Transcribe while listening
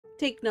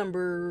take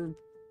number...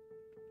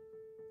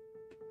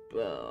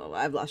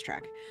 I've lost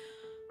track.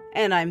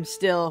 And I'm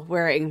still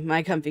wearing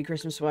my comfy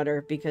Christmas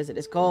sweater because it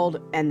is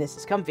cold and this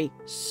is comfy.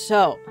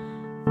 So...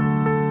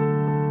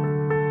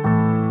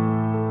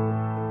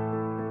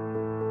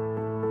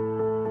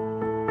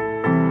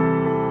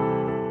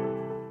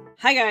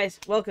 Hi guys,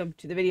 welcome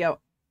to the video.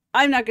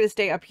 I'm not going to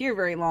stay up here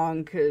very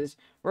long because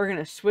we're going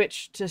to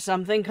switch to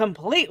something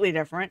completely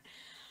different.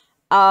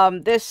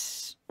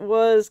 This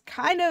was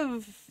kind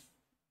of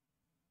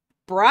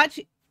brought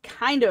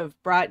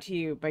to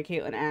you by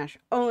Caitlin Ash,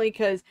 only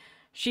because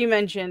she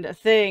mentioned a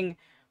thing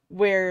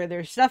where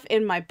there's stuff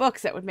in my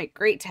books that would make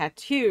great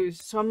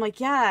tattoos. So I'm like,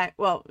 yeah,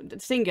 well,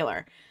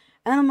 singular.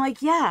 And I'm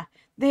like, yeah,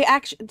 they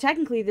actually,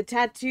 technically the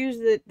tattoos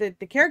that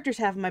the characters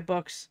have in my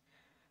books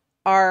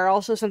are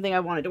also something I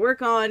wanted to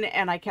work on,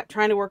 and I kept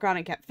trying to work on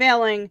and kept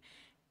failing.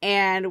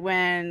 And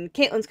when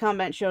Caitlin's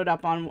comment showed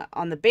up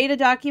on the beta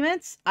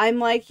documents, I'm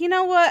like, you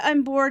know what?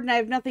 I'm bored and I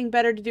have nothing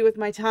better to do with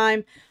my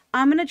time.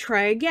 I'm gonna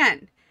try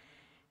again.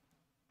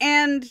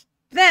 And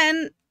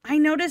then I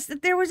noticed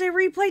that there was a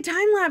replay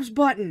time-lapse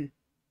button.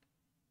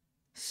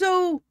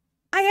 So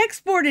I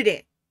exported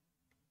it.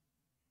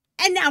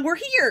 And now we're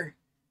here.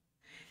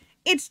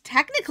 It's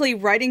technically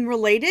writing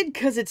related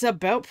because it's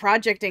about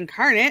Project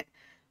Incarnate,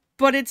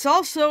 but it's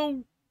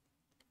also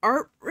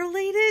art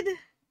related.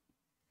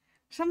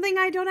 Something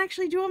I don't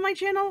actually do on my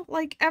channel,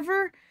 like,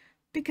 ever,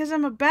 because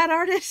I'm a bad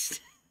artist.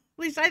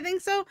 At least I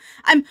think so.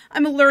 I'm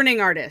a learning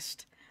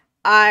artist.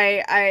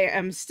 I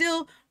am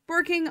still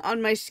working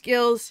on my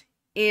skills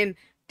in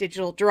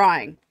digital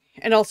drawing,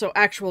 and also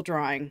actual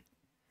drawing.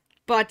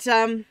 But,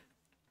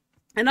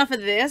 enough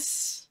of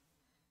this.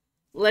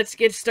 Let's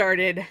get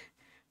started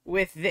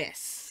with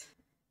this.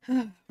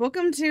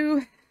 Welcome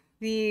to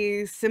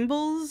the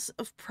Symbols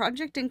of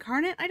Project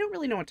Incarnate. I don't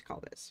really know what to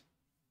call this,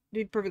 to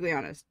be perfectly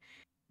honest.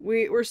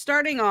 We're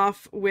starting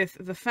off with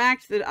the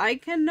fact that I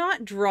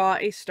cannot draw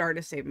a star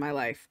to save my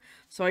life.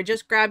 So I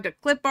just grabbed a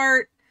clip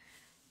art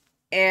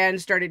and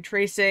started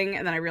tracing,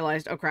 and then I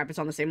realized, oh crap, it's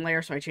on the same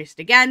layer, so I traced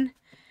it again.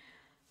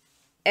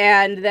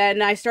 And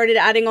then I started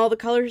adding all the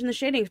colors and the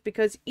shadings,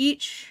 because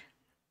each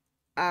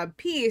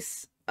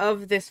piece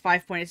of this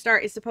 5-pointed star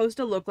is supposed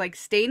to look like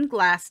stained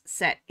glass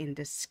set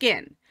into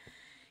skin.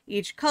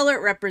 Each color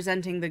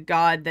representing the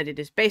god that it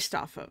is based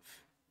off of.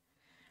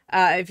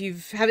 If you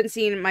haven't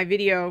seen my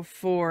video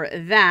for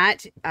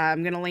that,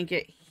 I'm going to link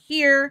it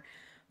here,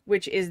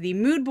 which is the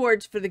mood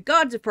boards for the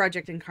gods of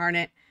Project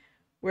Incarnate,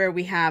 where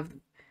we have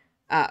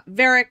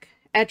Varric,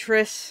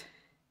 Etris,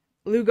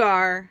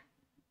 Lugar,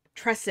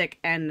 Tresic,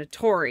 and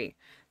Notori,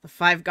 the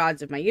 5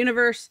 gods of my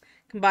universe,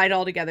 combined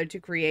all together to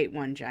create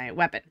one giant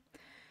weapon.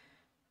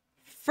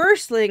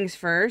 First things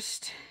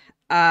first,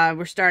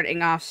 we're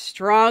starting off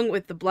strong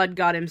with the blood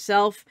god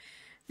himself.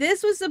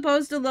 This was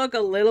supposed to look a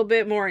little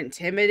bit more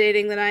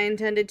intimidating than I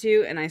intended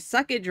to, and I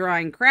suck at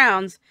drawing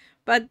crowns,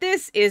 but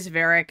this is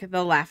Varric,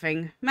 the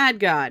laughing mad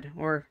god,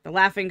 or the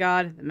laughing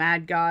god, the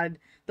mad god,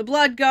 the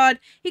blood god.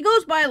 He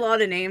goes by a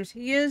lot of names.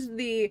 He is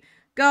the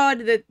god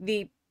that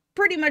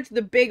pretty much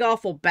the big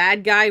awful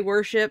bad guy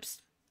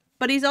worships,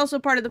 but he's also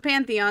part of the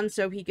pantheon,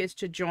 so he gets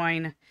to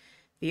join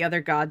the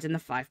other gods in the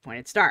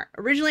 5-pointed star.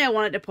 Originally, I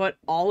wanted to put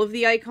all of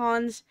the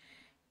icons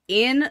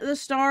in the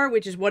star,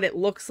 which is what it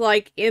looks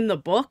like in the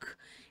book.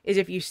 Is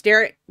if you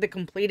stare at the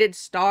completed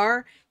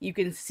star, you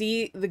can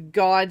see the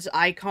god's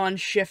icon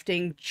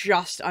shifting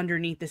just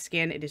underneath the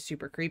skin. It is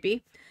super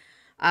creepy.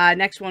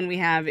 Next one we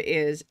have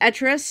is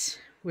Etris,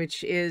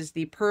 which is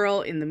the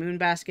pearl in the moon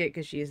basket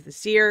because she is the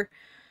seer.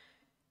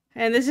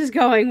 And this is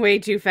going way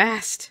too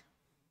fast.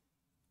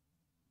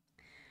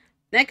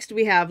 Next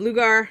we have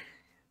Lugar,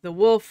 the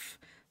wolf,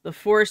 the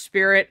forest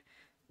spirit,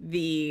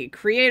 the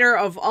creator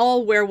of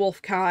all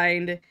werewolf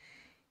kind.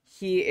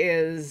 He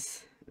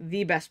is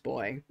the best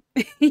boy.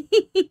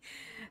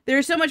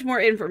 There's so much more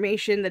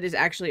information that is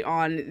actually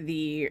on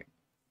the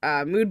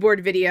mood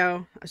board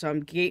video, so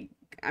I'm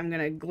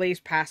gonna glaze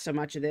past so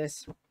much of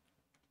this.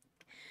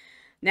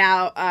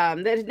 Now,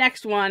 the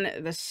next one,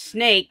 the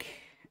snake,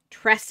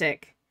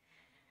 Tresic.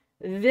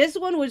 This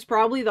one was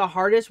probably the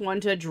hardest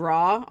one to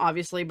draw,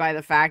 obviously by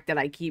the fact that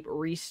I keep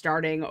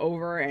restarting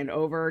over and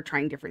over,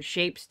 trying different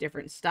shapes,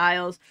 different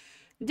styles,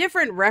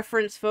 different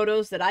reference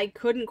photos that I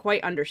couldn't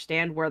quite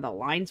understand where the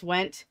lines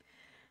went.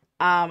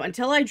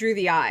 Until I drew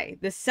the eye.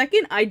 The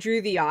second I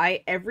drew the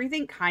eye,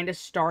 everything kind of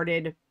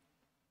started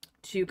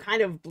to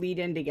kind of bleed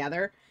in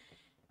together.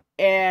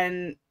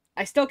 And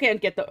I still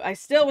can't get I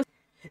still was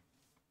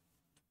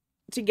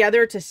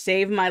together to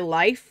save my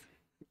life.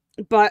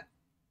 But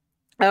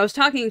I was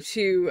talking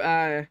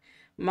to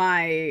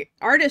my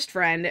artist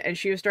friend, and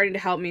she was starting to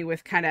help me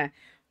with kind of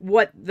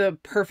what the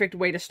perfect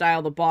way to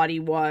style the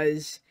body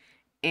was.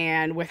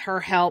 And with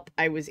her help,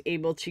 I was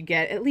able to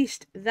get at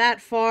least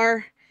that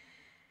far.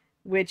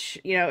 Which,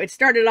 you know, it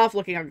started off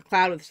looking like a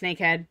cloud with a snake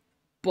head,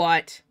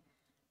 but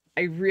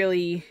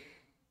it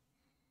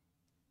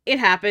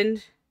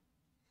happened.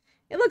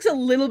 It looks a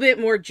little bit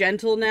more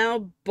gentle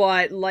now,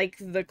 but like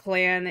the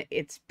clan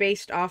it's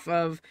based off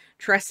of,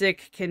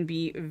 Tresic can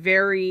be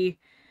very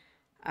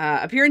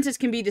Appearances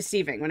can be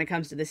deceiving when it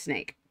comes to this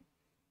snake.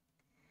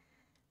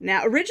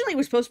 Now, originally it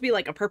was supposed to be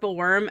like a purple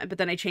worm, but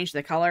then I changed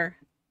the color.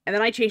 And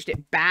then I changed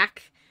it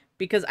back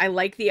because I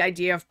like the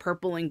idea of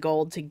purple and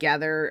gold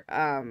together.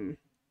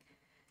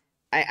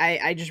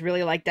 I just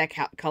really like that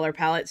color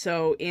palette.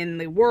 So in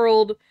the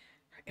world,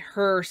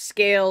 her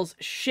scales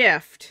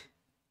shift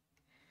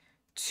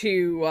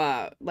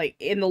to, like,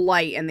 in the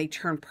light, and they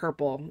turn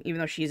purple, even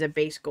though she's a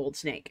base gold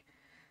snake.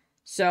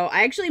 So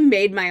I actually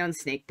made my own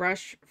snake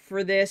brush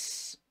for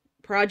this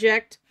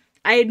project.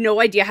 I had no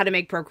idea how to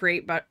make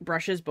Procreate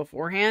brushes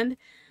beforehand,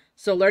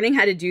 so learning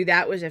how to do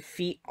that was a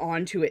feat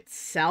onto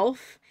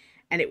itself,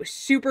 and it was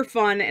super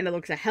fun, and it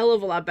looks a hell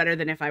of a lot better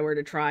than if I were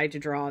to try to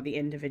draw the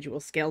individual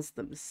scales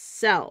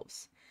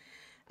themselves.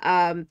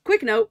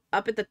 Quick note,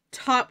 up at the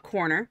top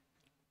corner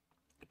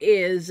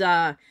is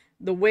the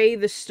way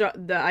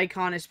the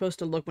icon is supposed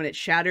to look when it's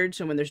shattered,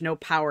 so when there's no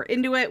power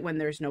into it, when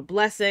there's no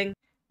blessing.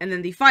 And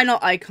then the final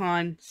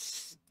icon,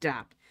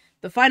 stop.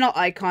 The final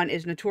icon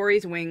is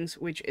Notori's wings,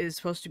 which is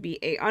supposed to be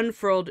a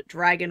unfurled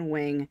dragon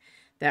wing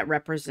that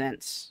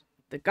represents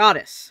the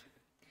goddess.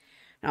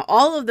 Now,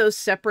 all of those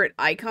separate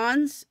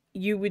icons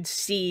you would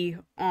see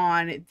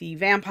on the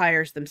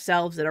vampires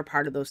themselves that are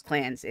part of those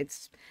clans.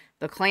 It's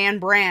the clan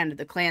brand,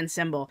 the clan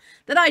symbol,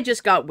 that I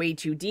just got way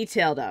too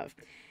detailed of.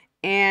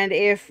 And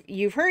if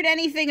you've heard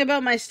anything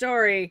about my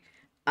story,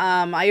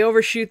 I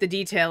overshoot the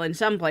detail in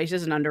some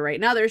places and underwrite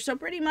in others, so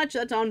pretty much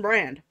that's on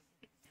brand.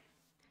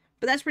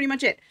 But that's pretty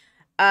much it.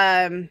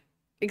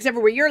 Except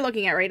for what you're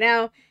looking at right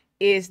now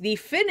is the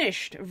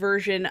finished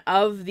version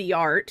of the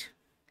art,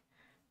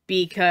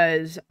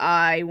 because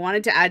I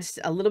wanted to add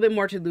a little bit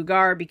more to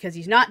Lugar, because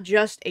he's not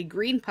just a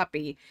green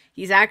puppy,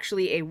 he's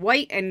actually a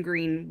white and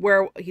green,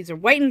 he's a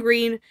white and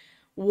green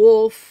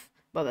wolf,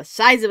 about the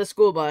size of a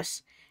school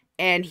bus,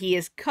 and he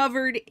is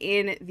covered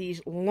in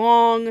these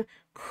long,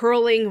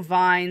 curling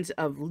vines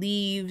of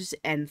leaves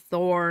and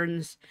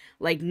thorns,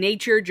 like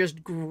nature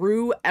just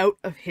grew out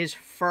of his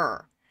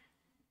fur.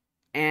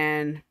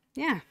 And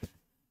yeah,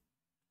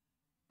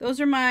 those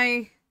are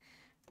my,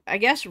 I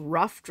guess,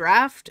 rough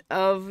draft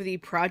of the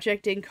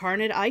Project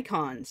Incarnate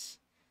icons.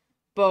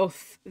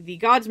 Both the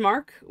God's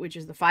Mark, which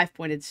is the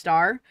 5-pointed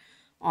star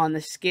on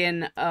the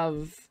skin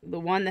of the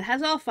one that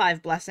has all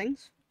 5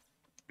 blessings,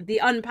 the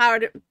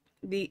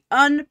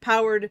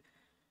unpowered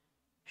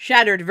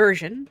shattered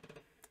version,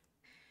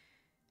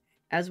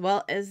 as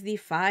well as the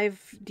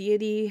 5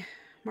 deity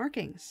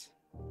markings.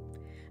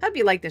 I hope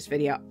you like this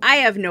video. I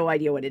have no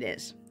idea what it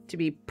is, to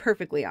be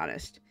perfectly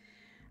honest.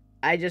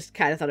 I just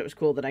kind of thought it was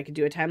cool that I could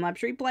do a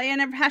time-lapse replay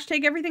and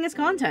hashtag everything as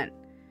content.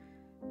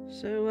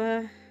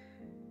 So,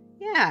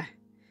 yeah.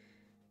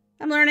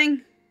 I'm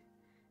learning,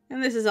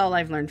 and this is all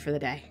I've learned for the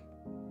day.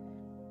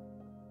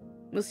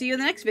 We'll see you in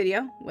the next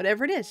video,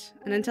 whatever it is.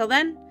 And until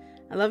then,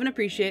 I love and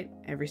appreciate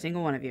every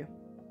single one of you.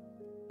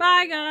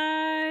 Bye,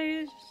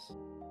 guys!